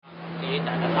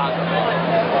展的大哥。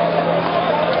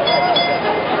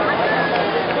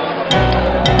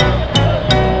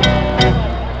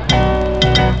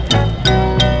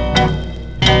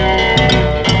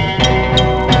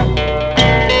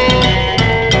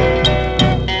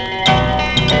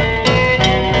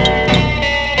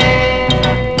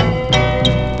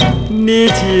你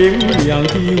尽量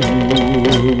的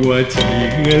舞，我尽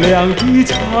量的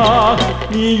唱，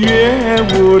你越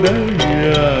舞得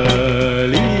热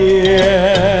烈，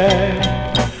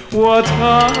我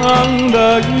唱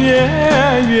得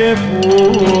越疯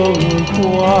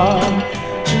狂，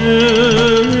只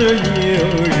有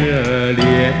热烈，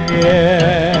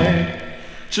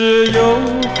只有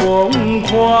疯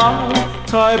狂，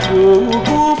才不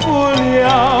辜负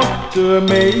了这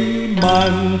美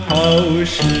满好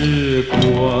时光。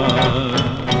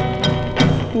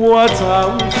我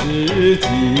早知己，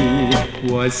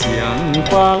我想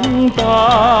放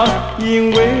大，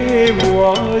因为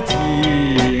我今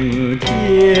天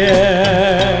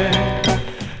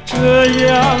这样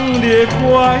的快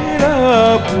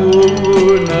乐不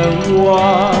能忘，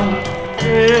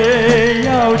非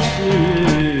要吃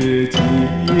惊，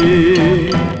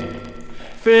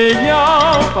非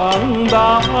要放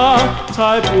大，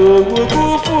才不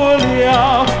辜负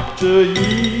了这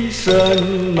一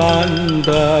生难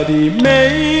得的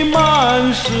美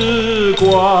满时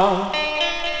光。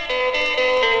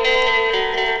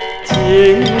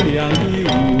尽量的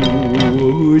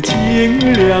舞，尽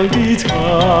量的唱，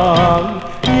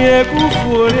别辜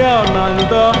负了难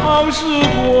得好时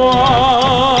光。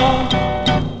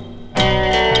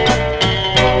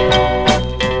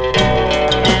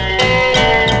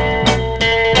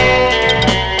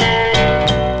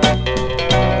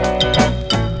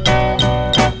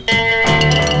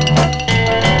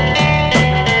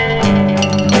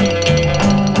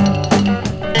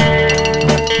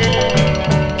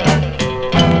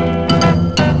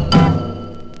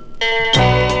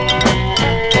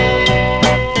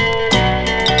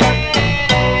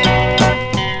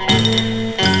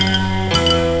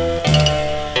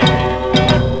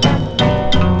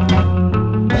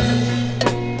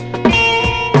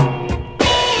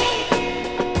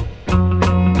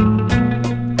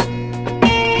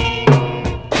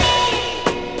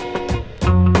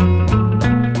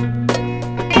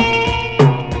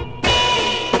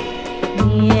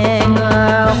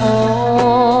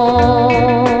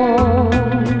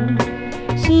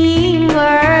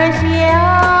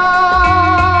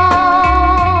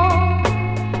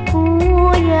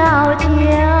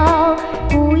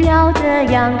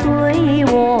对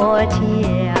我瞧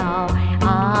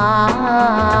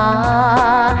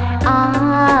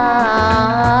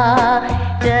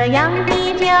这样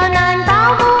比较难道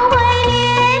不会脸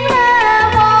儿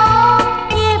红，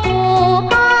也不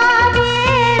怕别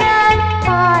人看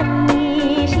你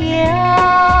笑。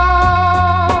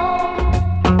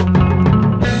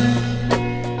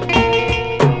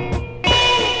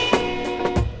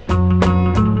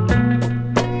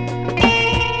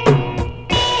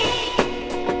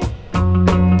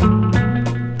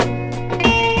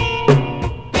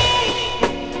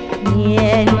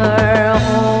脸儿红，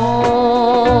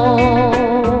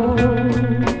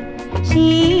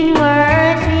心儿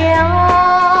笑，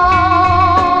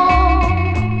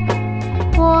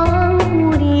荒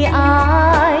芜的爱，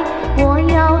我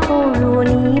要投入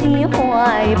你的怀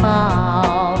抱。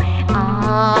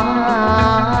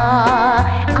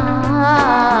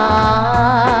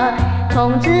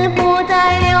从此不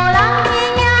再流浪天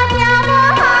涯，漂泊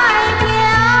海角，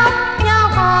要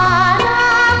把那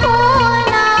苦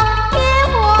恼也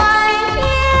欢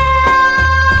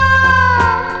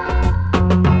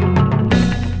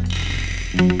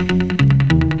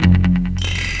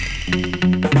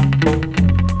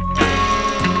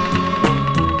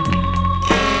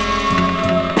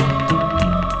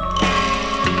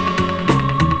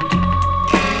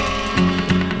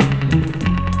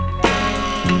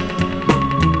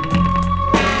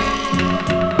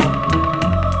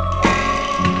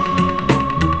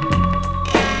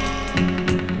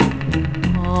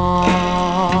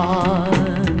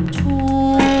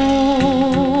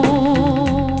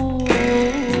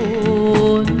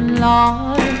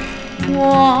望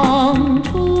春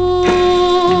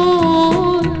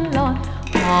来，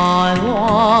盼望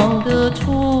的春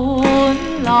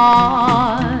来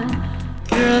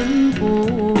人不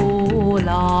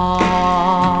来。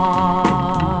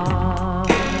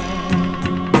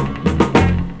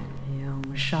梁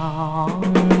上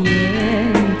燕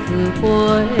子归，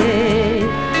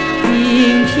庭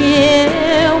前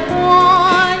花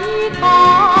已开，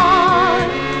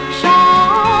赏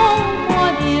花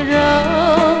的人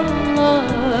儿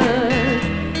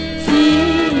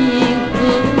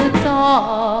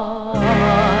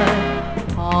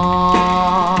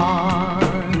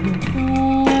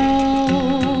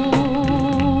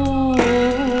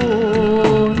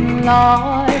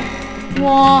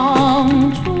望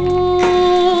出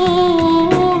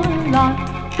来，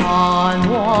盼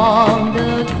望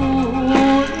的出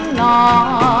来，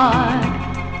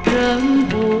人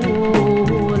不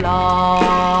来。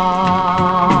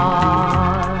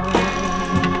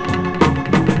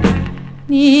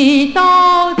你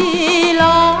到底来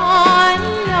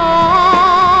呀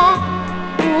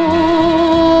不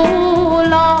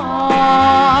来？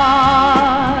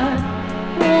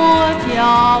我家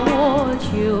我秋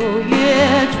月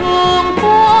春花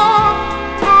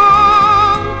常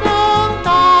等待，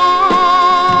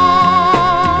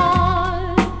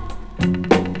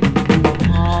盼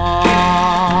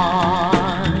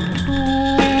春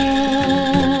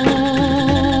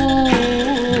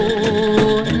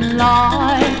来，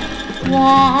望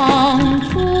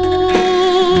出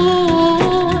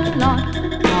来，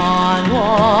盼望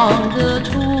的出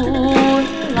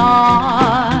来，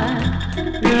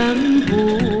人不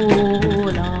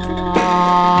来。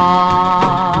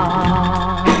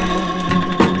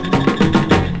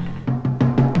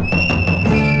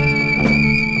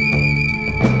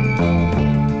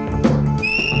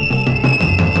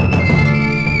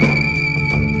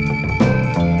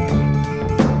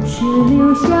是流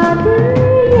下的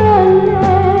眼泪，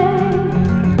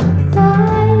在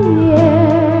野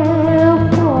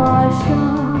花上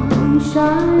闪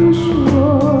烁。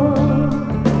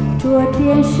昨天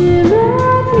失落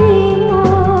的我，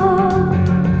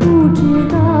不知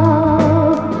道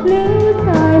留在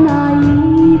哪一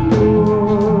朵。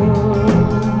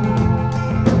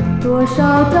多少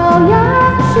朝阳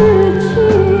逝去，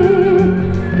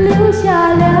留下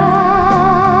了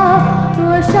多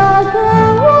少个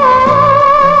我。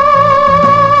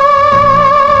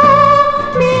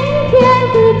明天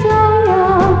的朝阳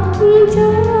映着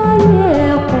野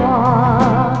花，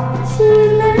心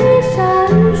泪闪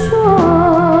烁。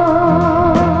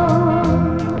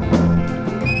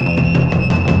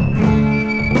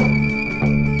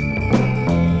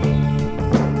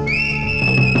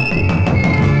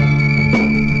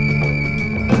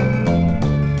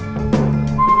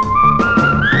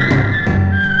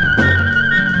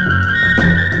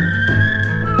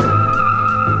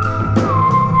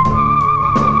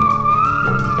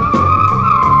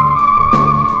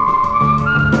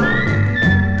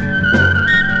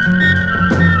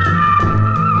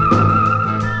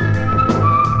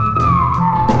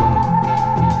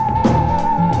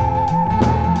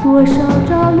多少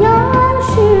朝阳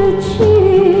逝去，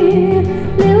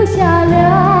留下了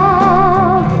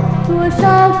多少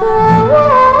个我。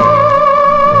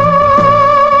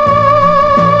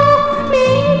明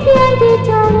天的朝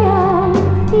阳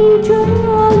映着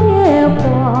野花，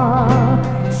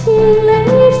心泪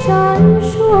闪烁。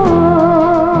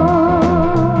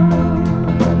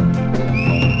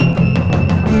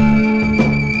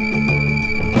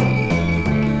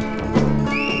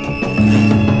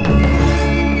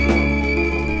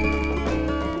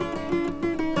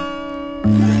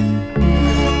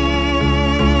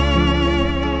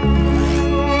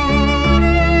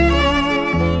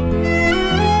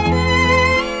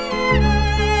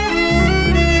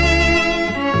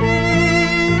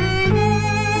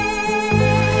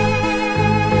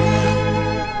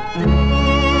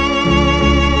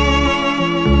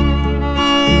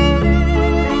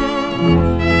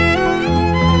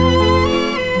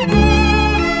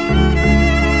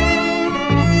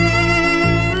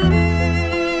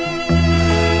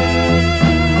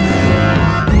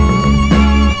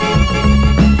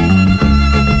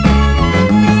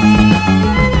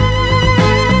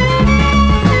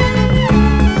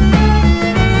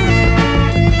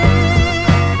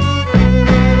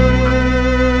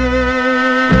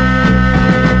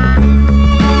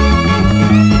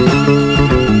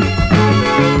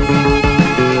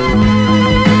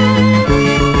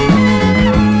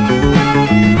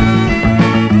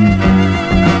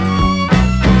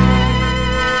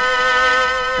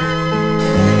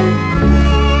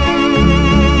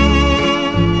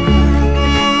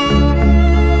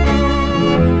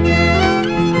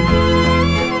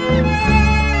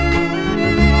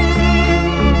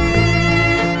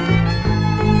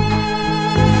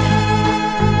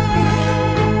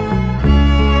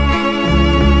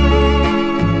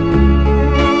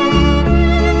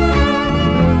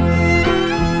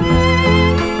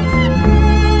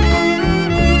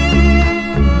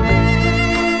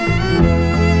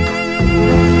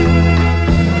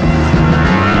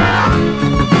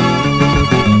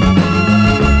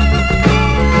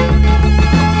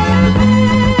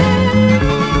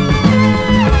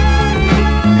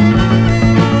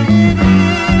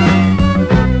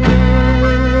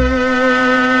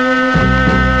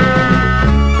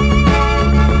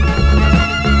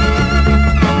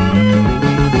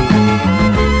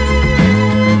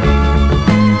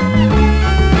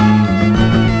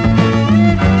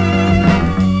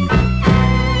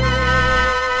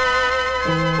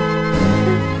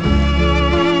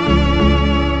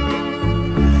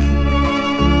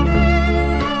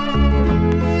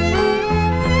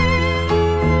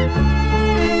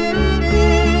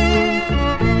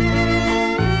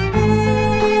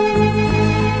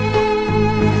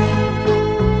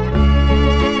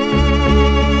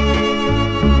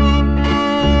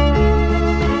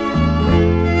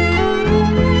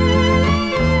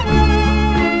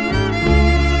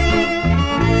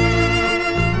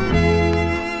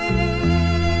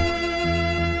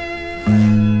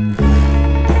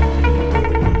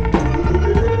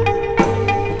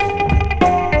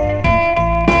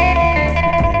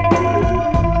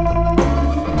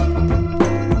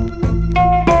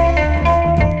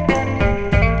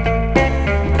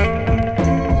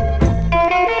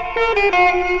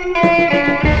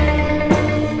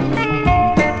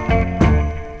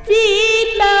记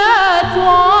得昨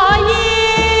夜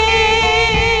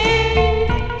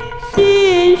醺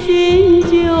醺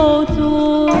酒醉，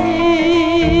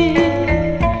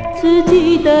只记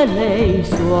得泪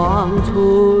双垂，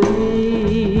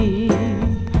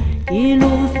一路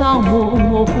上模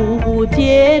模糊糊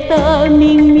觉得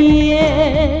明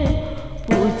灭，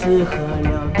不知喝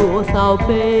了多少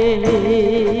杯，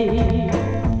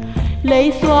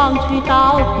泪双垂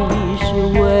到底是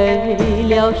为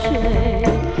了谁？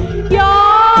又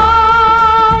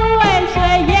为谁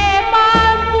也挽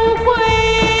不回？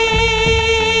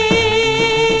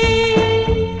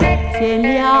献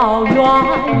了鸳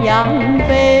鸯杯。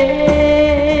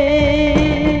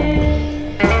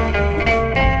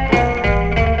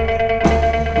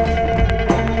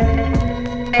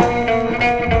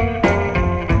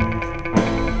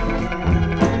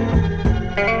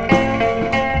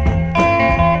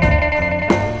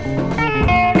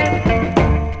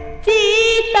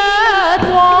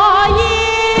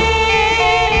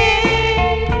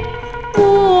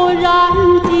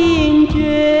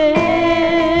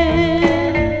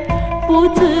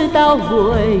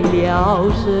为了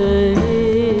谁？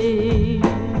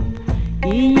一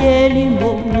夜里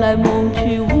梦来梦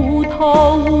去，无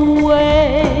头无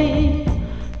尾，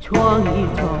窗里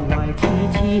窗外漆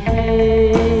漆黑，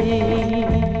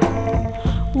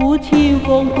无情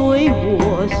风对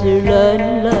我是冷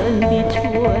冷的吹，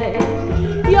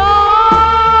有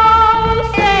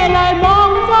谁来梦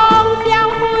中相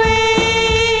会？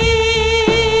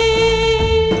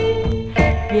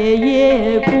夜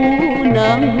夜不能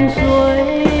睡。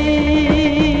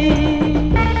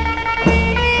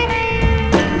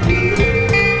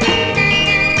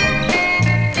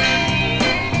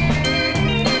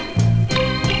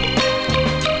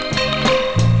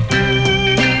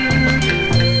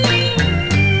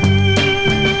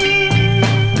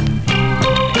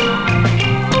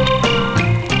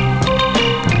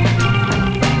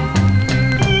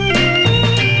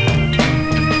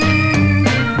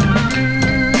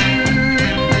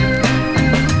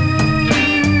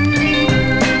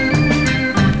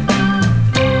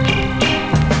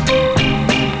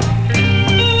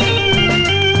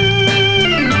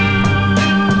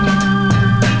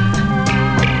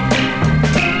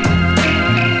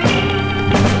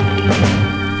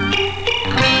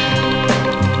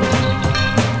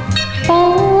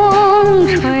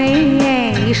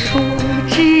树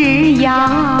枝摇，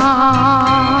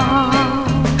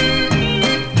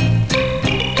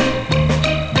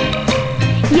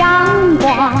阳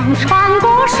光穿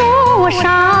过树梢，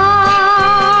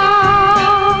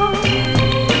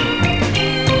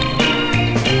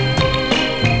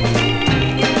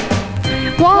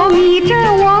我眯着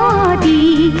我的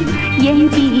眼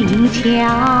睛瞧，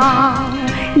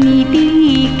你的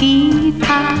吉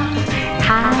他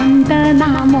弹得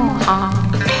那么好，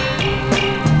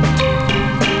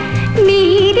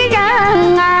你的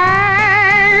人儿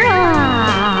啊，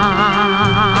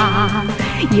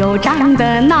又长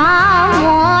得那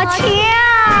么俏，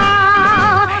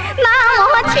那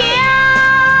么俏。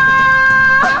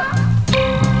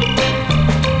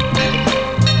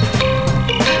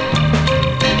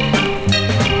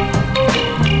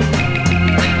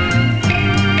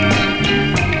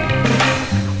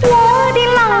我的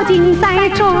脑筋在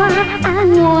转，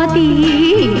我的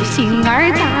心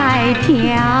儿在跳，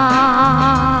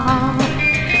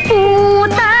不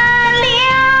得了，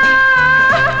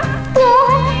不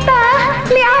得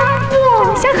了，我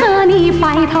想和你白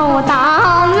头到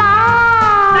老。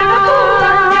那个不得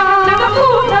了，那个不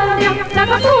得了，那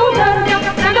个不得了，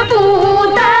那个不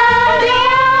得了。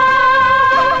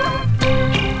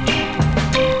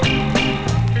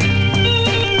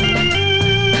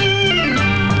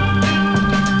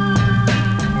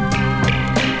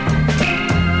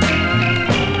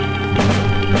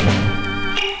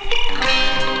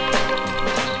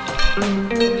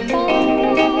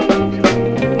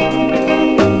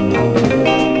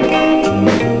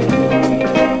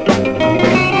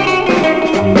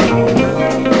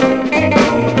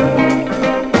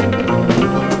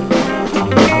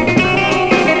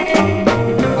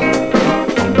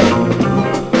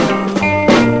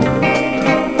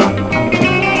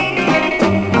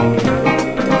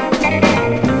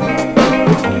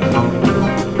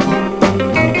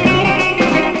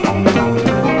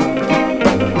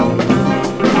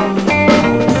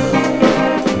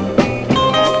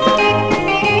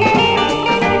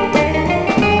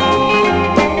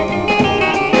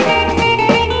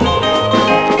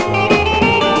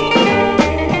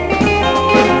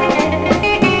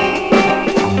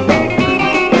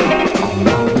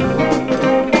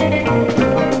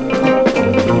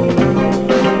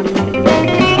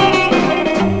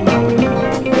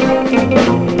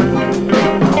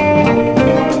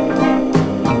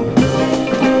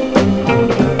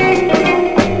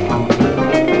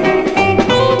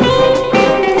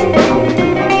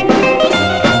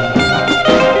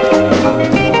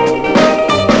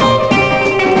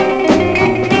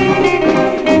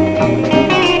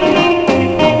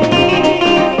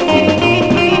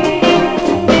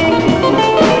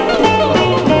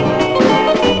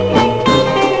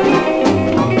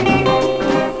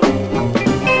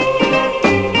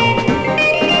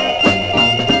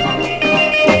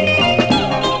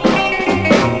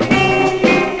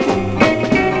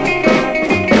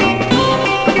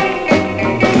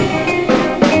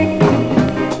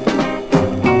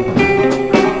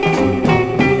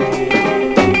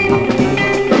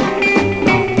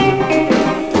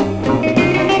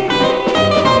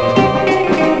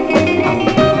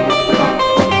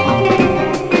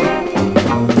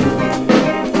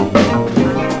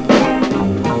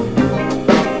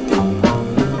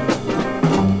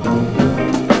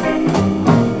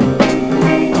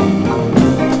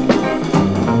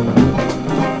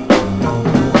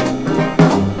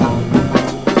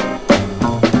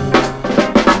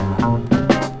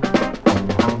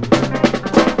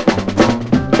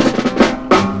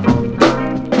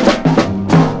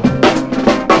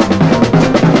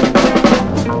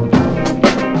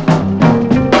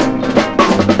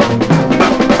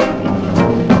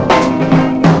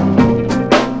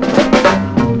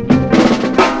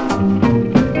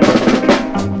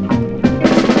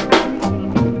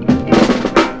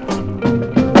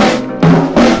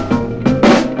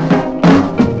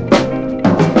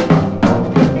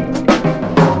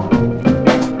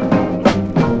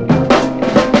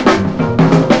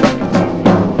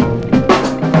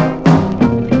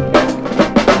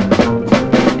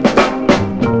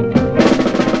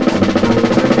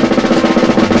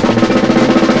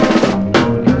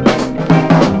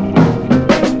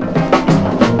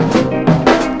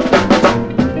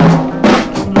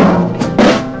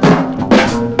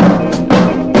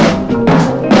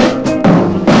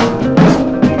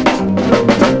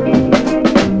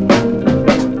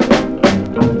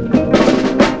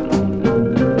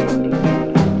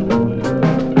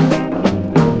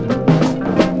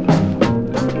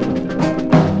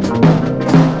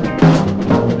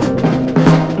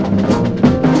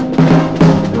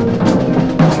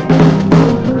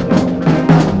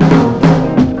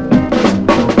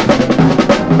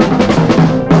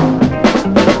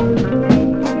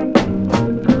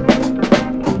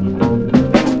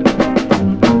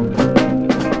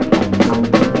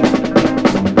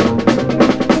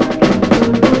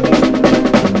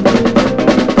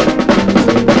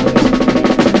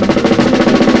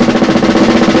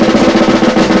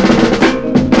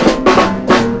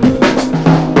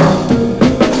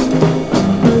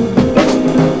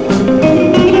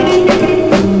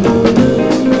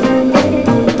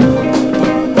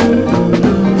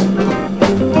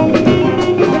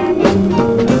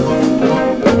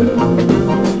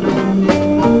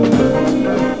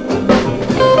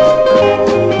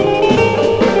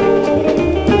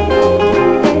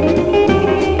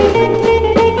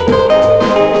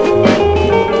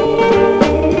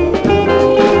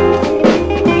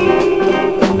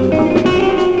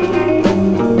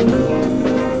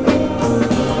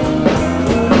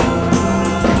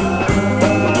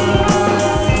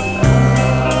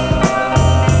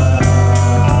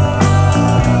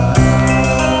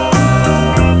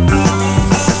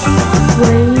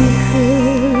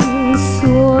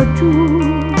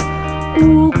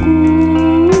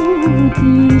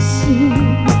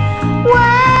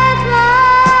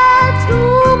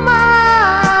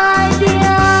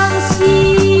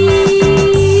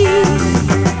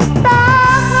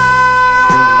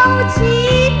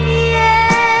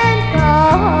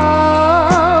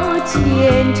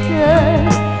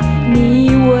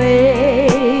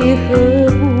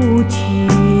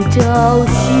消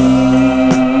息。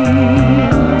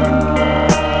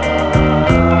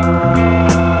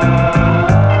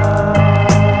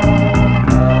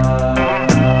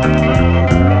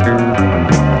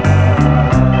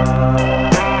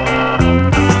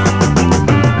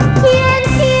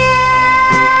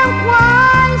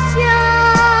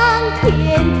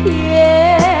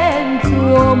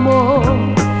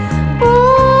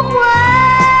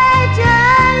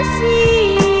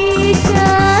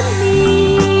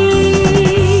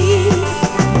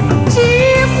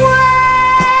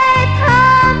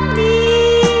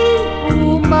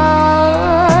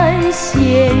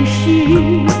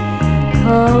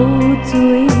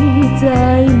醉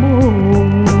在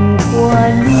梦幻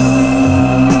里。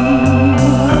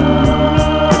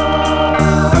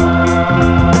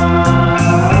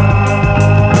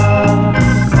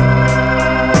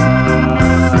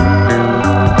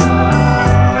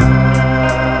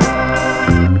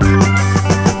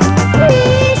你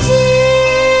是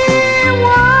我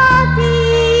的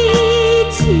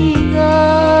亲爱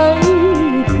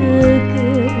哥哥，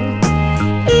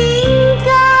应该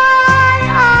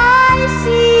爱惜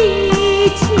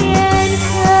虔诚。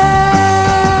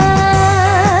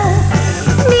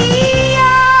你要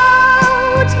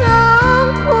挣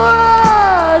脱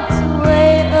罪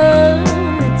恶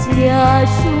枷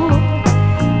锁，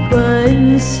奔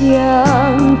向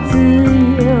自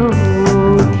由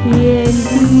天地。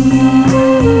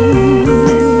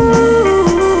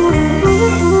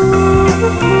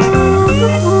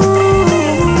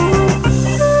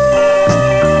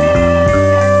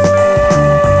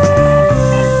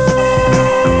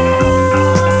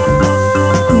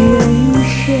人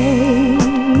生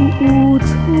无错，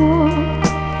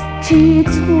知错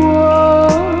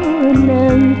能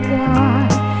改，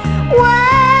为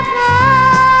何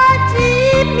执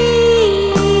迷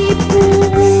不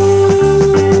悟？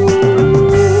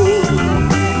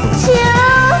求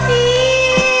你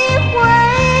回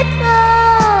头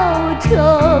重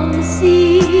新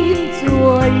做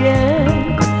人，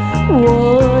我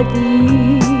的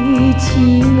亲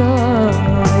爱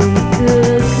哥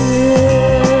哥。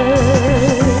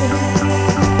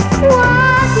我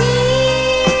的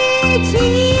亲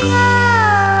爱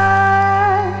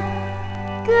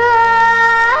哥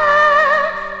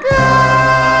哥。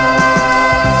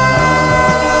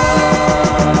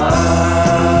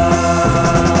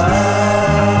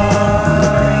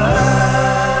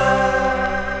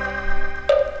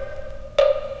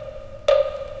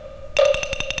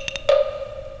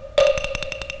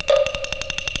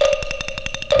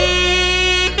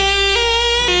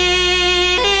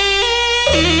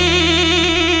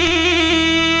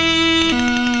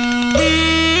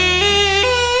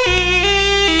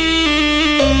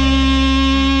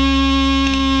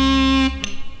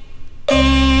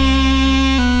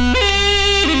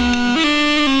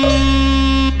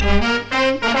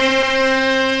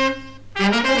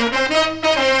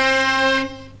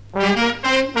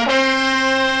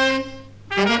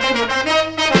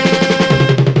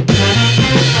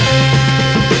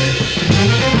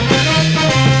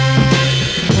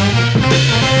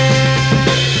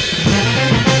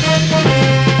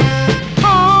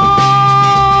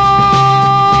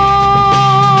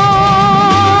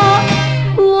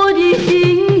我的心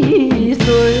已碎，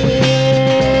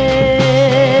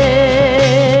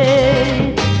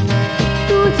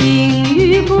如今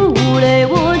欲哭无泪，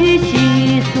我的心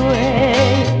已碎，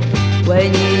为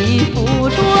你付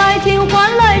出爱情换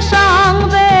来伤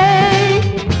悲，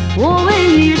我为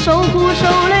你受苦受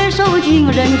累受尽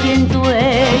人间罪，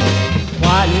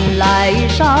换来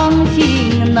伤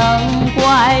心能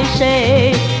怪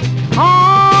谁？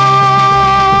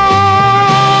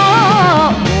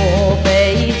我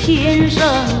被千生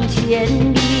千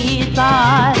里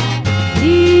载，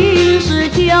今世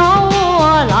叫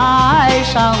我来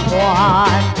偿还，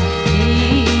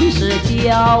今世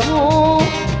叫我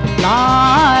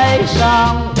来偿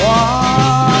还。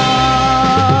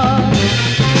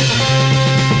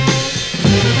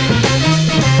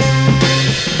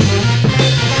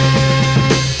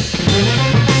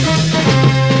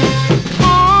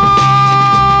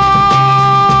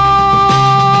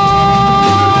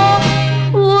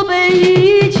我被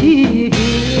遗弃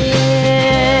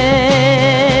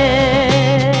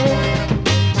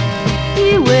你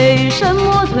为什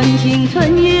么存心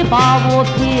存意把我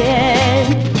骗？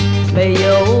没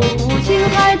有父亲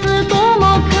孩子多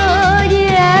么可怜，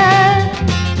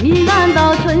你难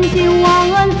道存心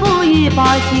忘恩负义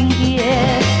把心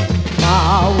变，把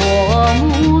我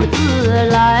母子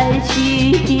来欺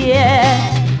骗？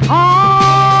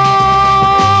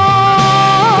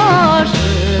是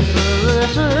死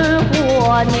是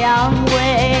活娘为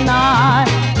难，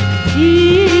今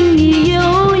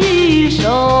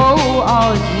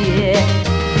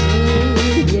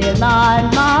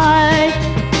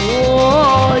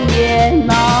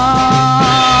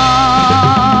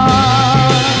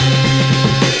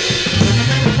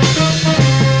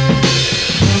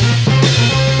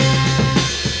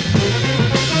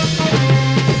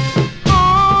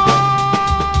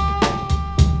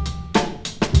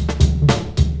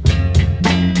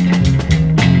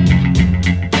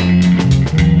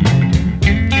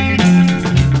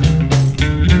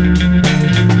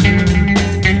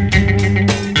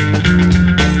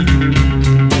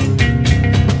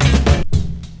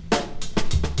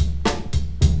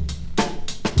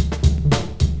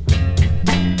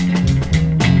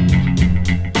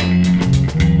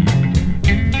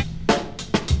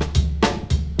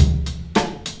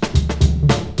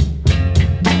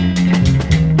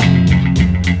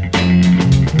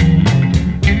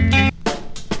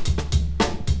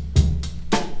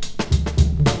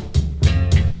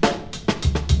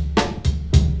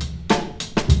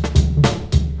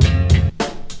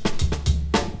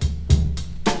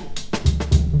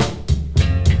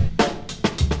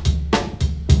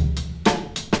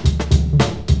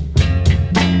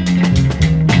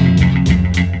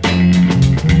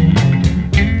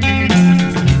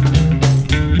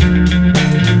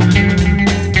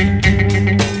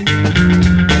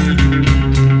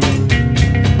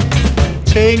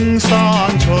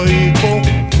個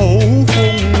好風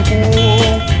光，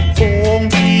放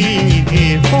遍野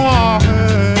花香，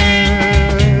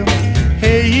起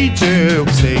着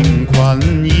成群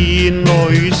燕女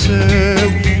雙，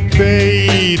飛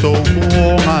到過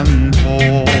銀河。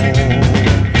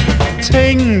清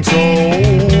早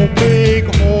碧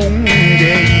空嘅豔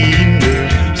陽，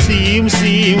閃閃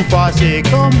發射金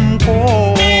光，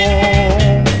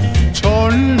春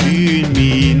暖綿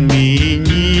綿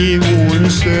已換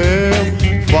上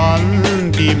粉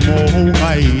蝶舞藝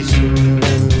術。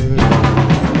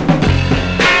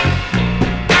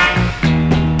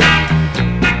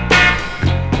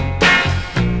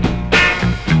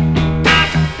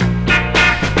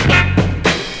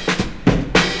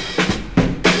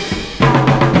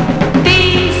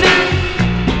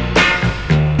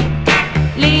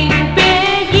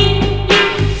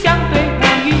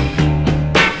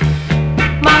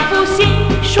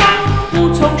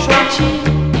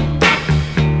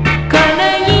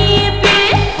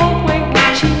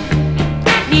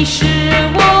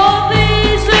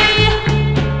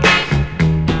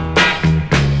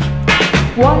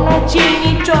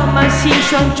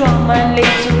装满泪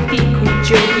珠的苦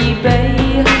酒一杯，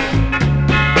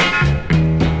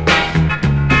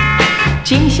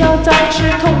今宵再吃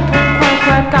痛痛快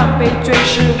快，干杯醉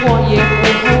时我也不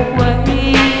后悔。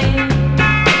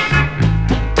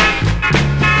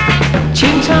情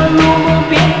长如梦，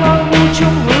变化无穷，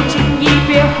如今已别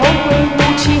后会无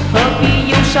期，何必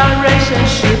忧伤？人生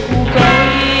是不归。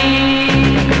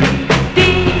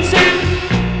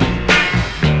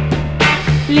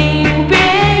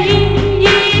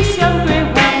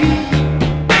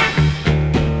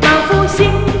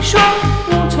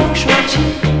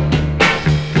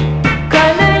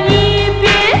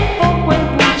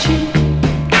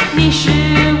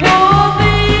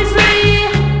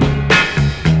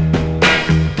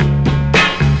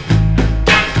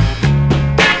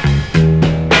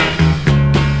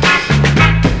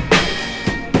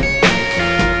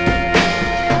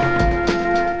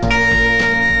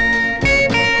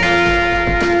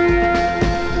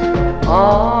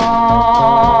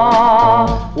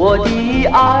我的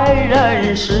爱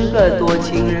人是个多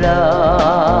情人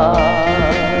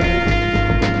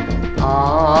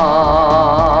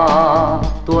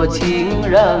多情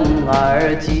人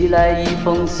儿寄来一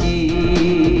封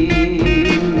信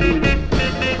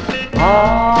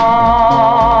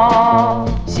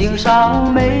信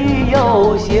上没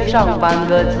有写上半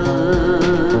个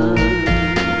字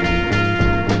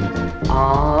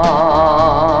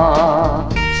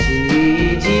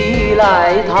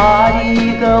来他的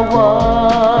一个吻，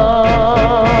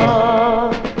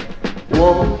我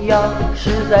呀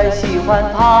实在喜欢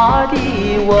他的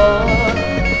吻，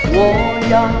我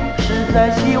呀实在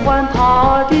喜欢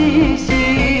他的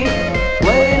心，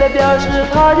为了表示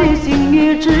他的心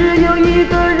意，只有一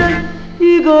个人，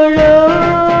一个人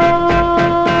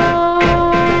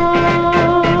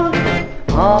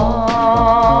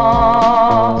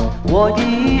我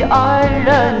的爱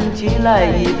人寄来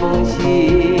一封信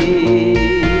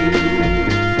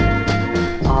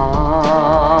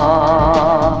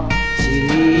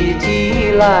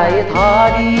寄来他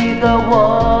的一个吻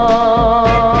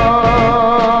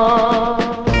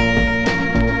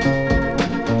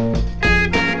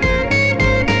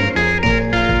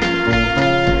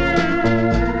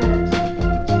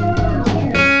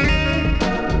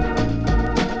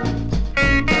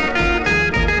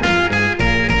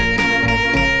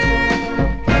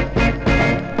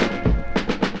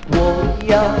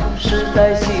实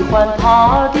在喜欢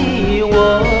他的吻，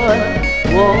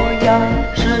我呀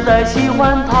实在喜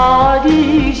欢他的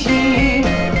心，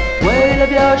为了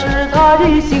表示他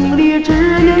的心里只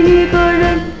有一个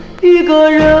人，一个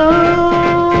人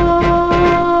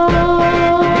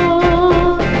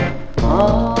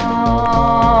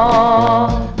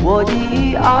我的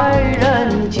爱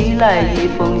人寄来一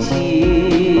封信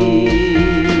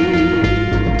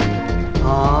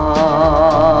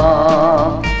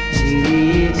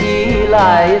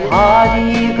来他的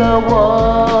一个吻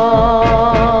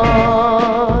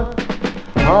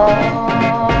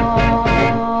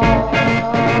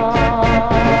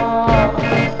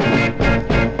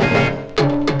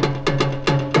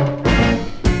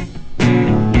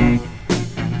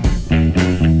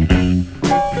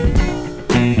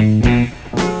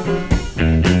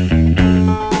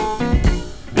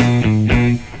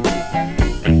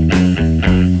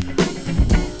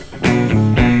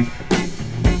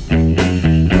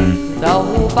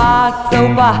走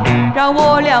吧，让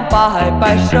我俩摆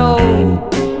摆手，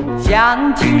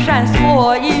向青山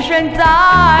说一声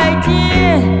再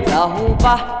见。走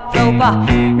吧，走吧，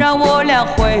让我俩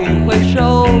挥挥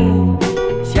手，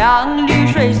像绿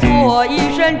水所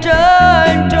一身珍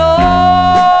重。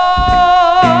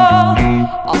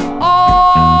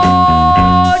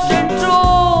珍重，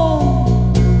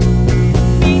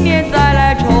明年再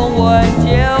来重温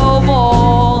旧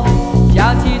梦，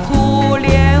想起初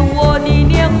恋我的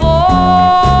脸红。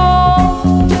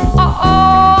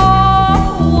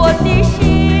我的心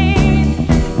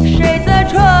随着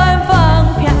春风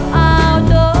飘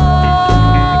动，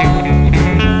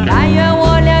但愿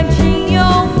我俩情永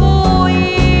不移，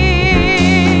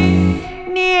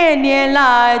年年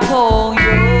来同游。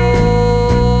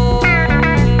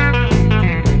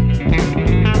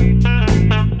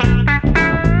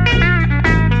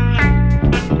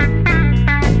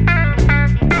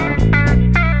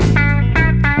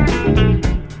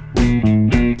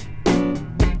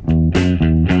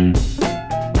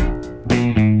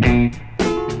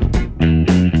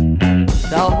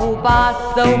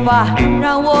走吧，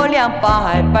让我俩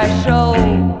摆摆手，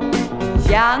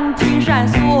向青山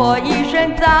说一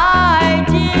声再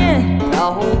见。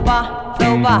走吧，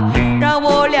走吧，让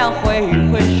我俩挥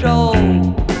挥手，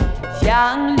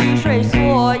向绿水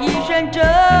说一声珍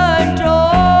重。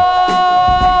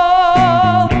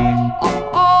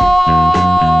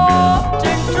珍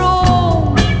重。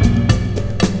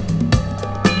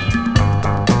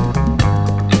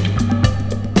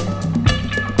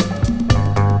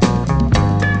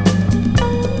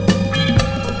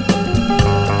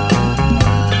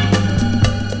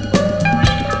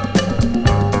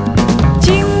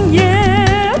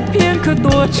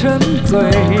多沉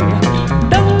醉，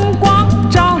灯光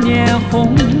照脸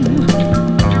红，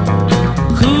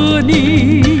和你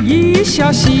一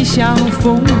笑喜相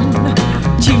逢，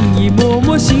情意脉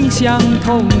脉心相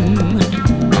通。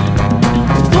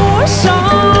多少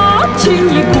情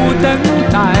意苦等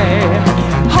待，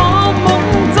好梦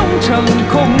总成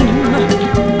空，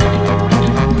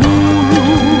不如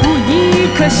一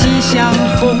刻喜相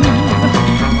逢，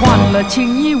换了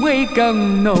情意味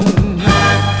更浓。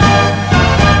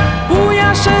不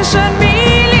要深深迷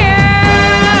恋，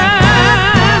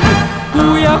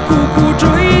不要苦苦追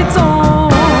踪，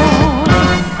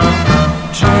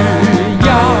只要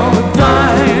在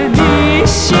你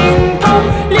心头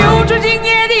留住今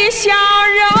夜的笑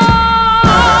容。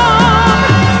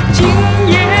今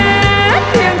夜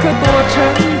片刻多沉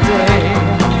醉，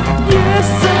夜色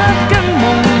更朦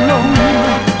胧，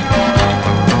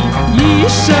一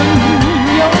生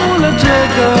有了这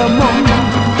个梦，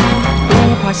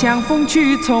怕相逢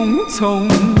去匆匆。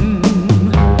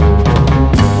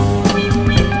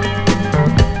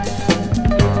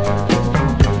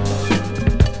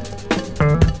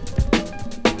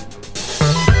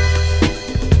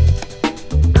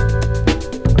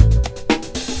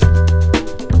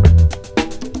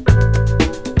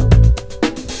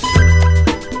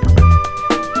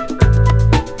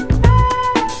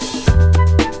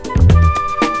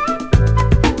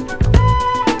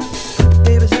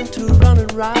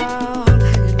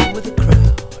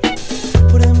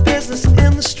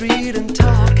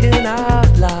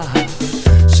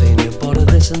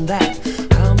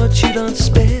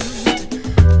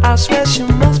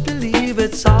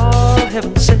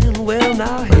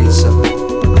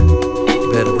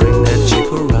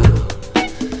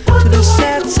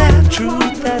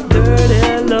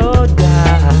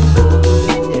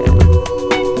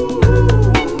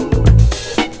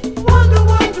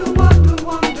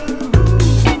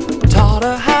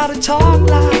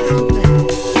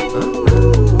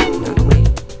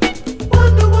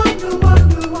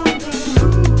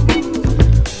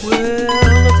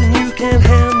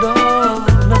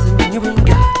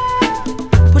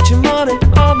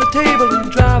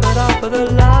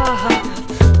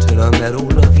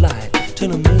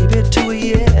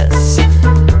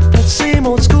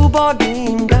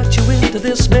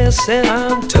And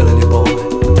I'm telling you, boy,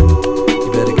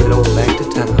 you better get on back to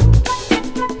town.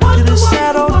 To the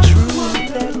sad old truth,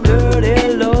 that dirty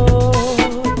low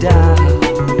down,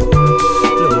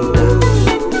 low down.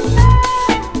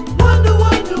 Wonder,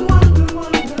 wonder, wonder,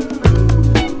 wonder.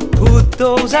 Put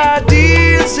those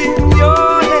ideas in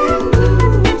your head.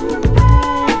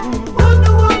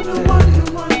 Wonder, wonder, wonder,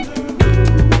 wonder.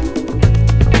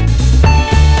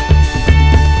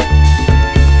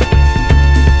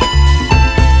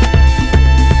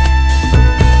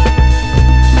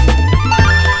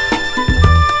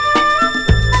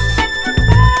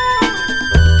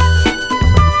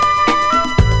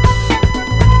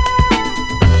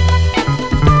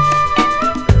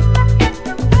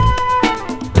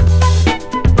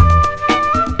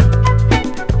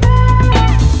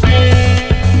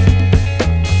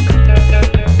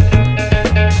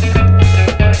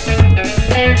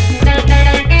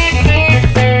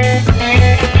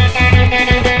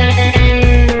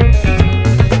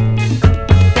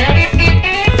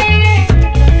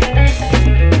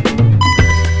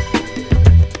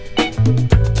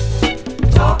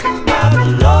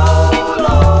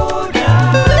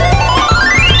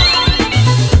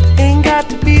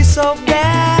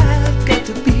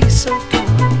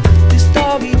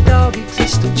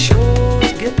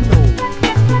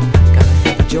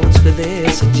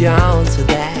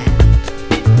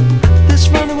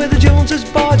 This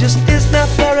boy just is not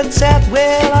fair and sad.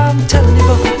 Well, I'm telling you,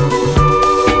 boy,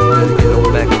 better get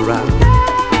on back around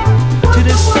to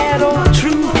this sad old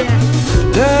truth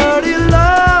that dirty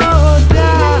low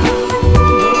down.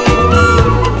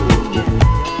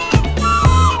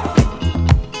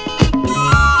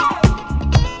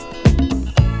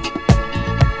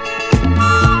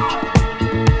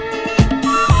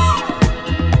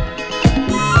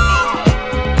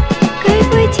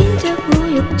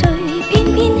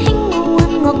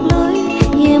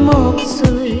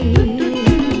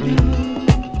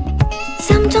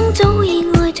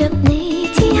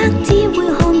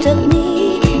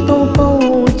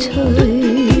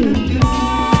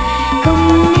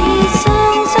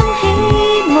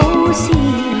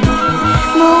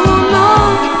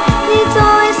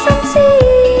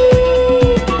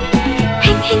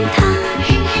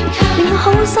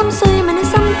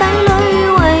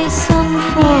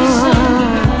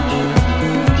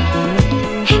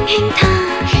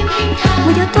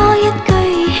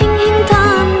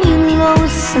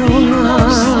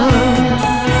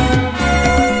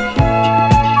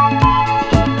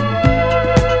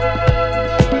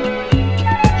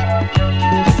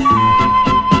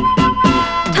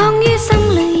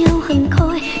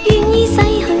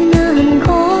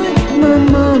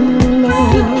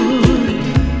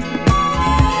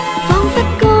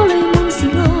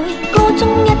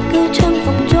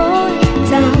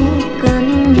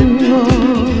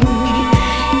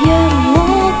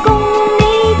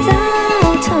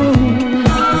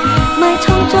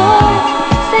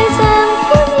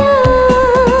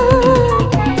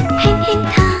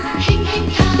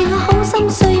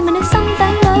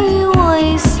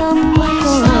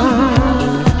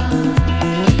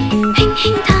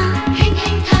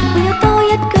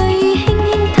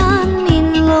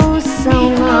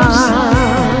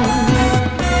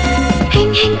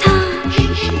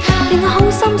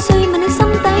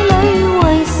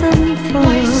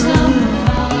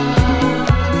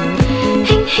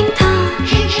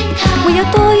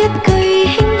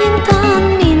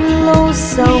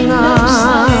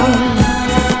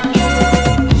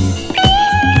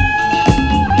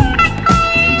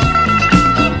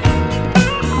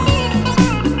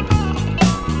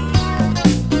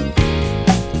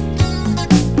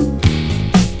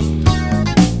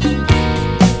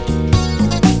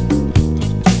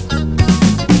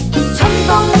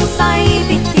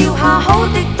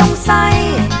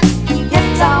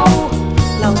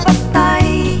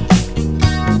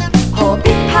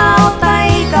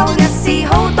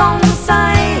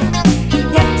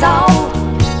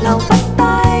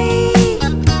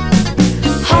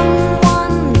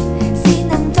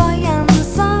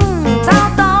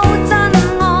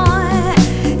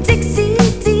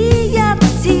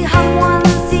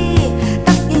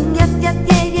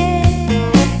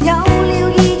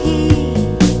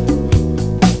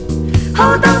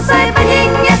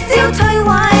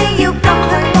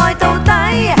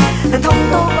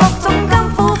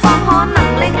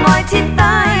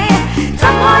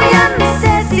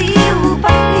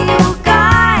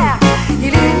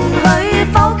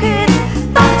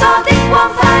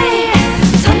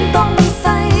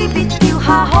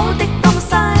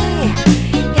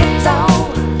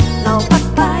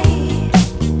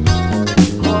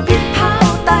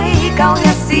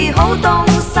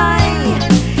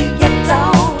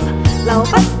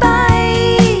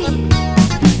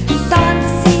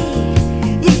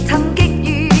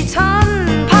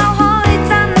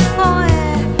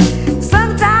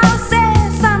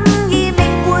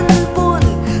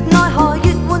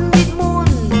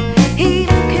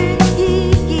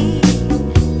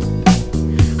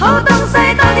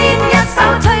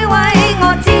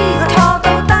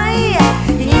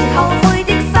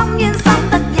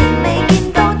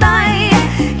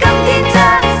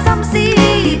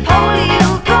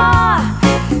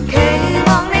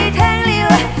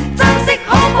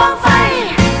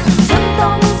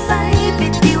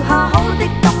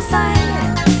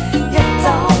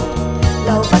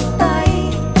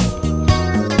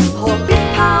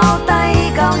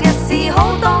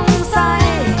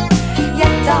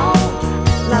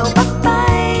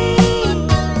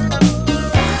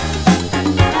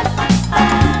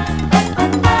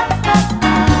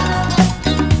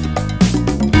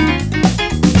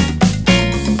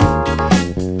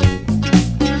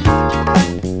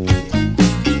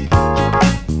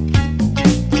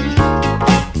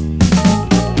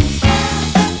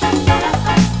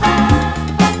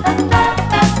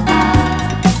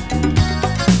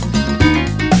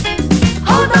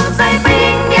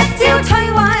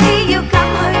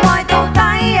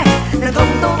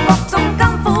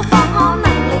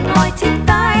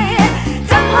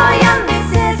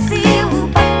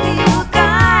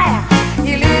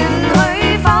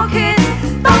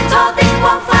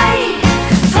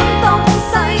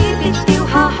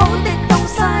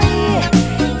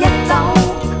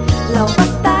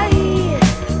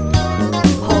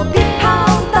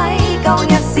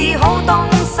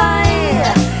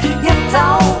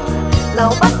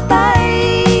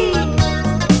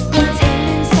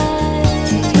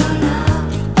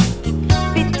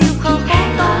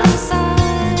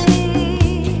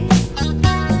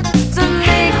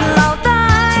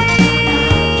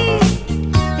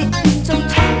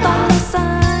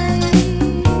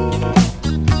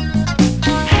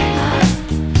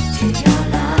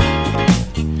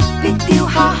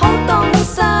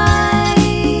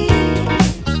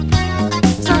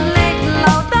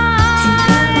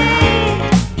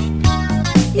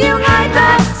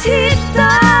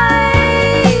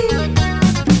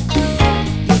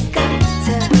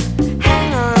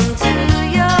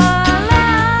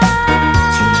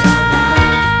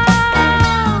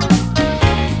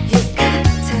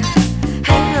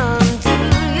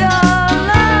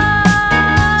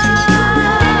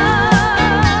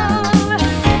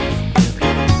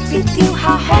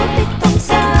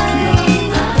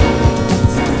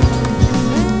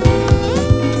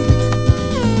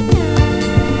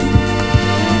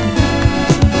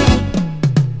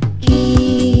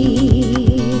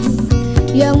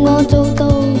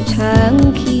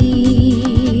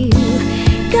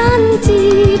 緊接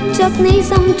着你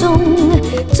心中，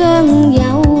將友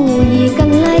誼更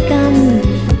拉近，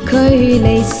距離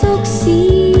縮小。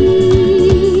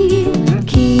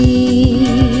橋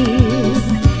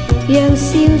讓笑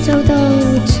做到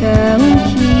長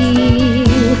橋，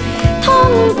通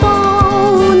到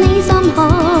你心坎，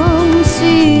輸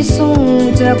送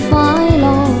着快樂、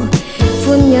歡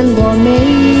欣和美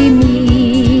妙。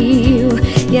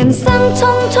人生匆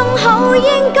匆好，應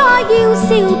該要笑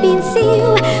便笑，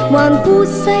環顧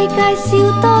世界笑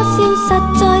多笑，實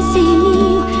在是妙。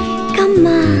今晚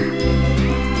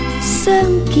相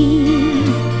見，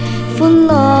歡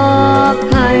樂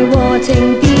諧和情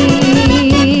調，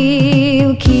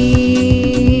橋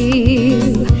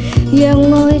讓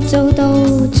愛做到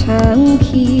長橋，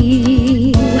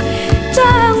將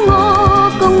我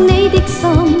共你的心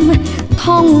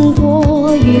通過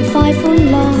愉快歡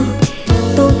樂，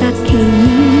到達奇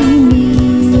妙，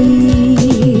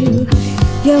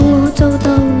讓我做到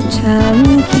長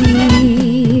橋。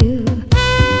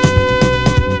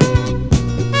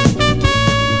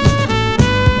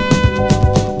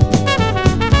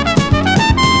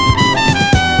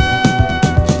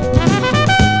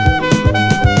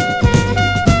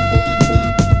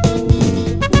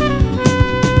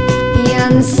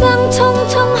人生匆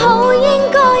匆好，應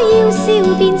該要笑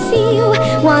便笑，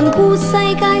環顧世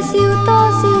界笑多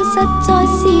笑，實在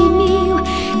是妙。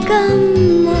今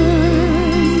晚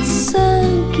相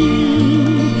見，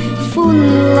歡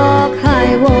樂諧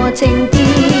和情調，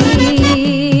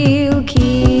橋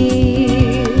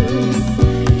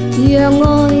讓愛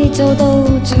做到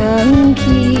長橋，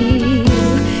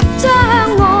將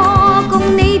我共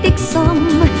你的心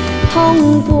通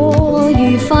過愉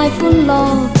快歡樂，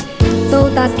到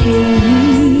達奇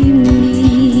妙。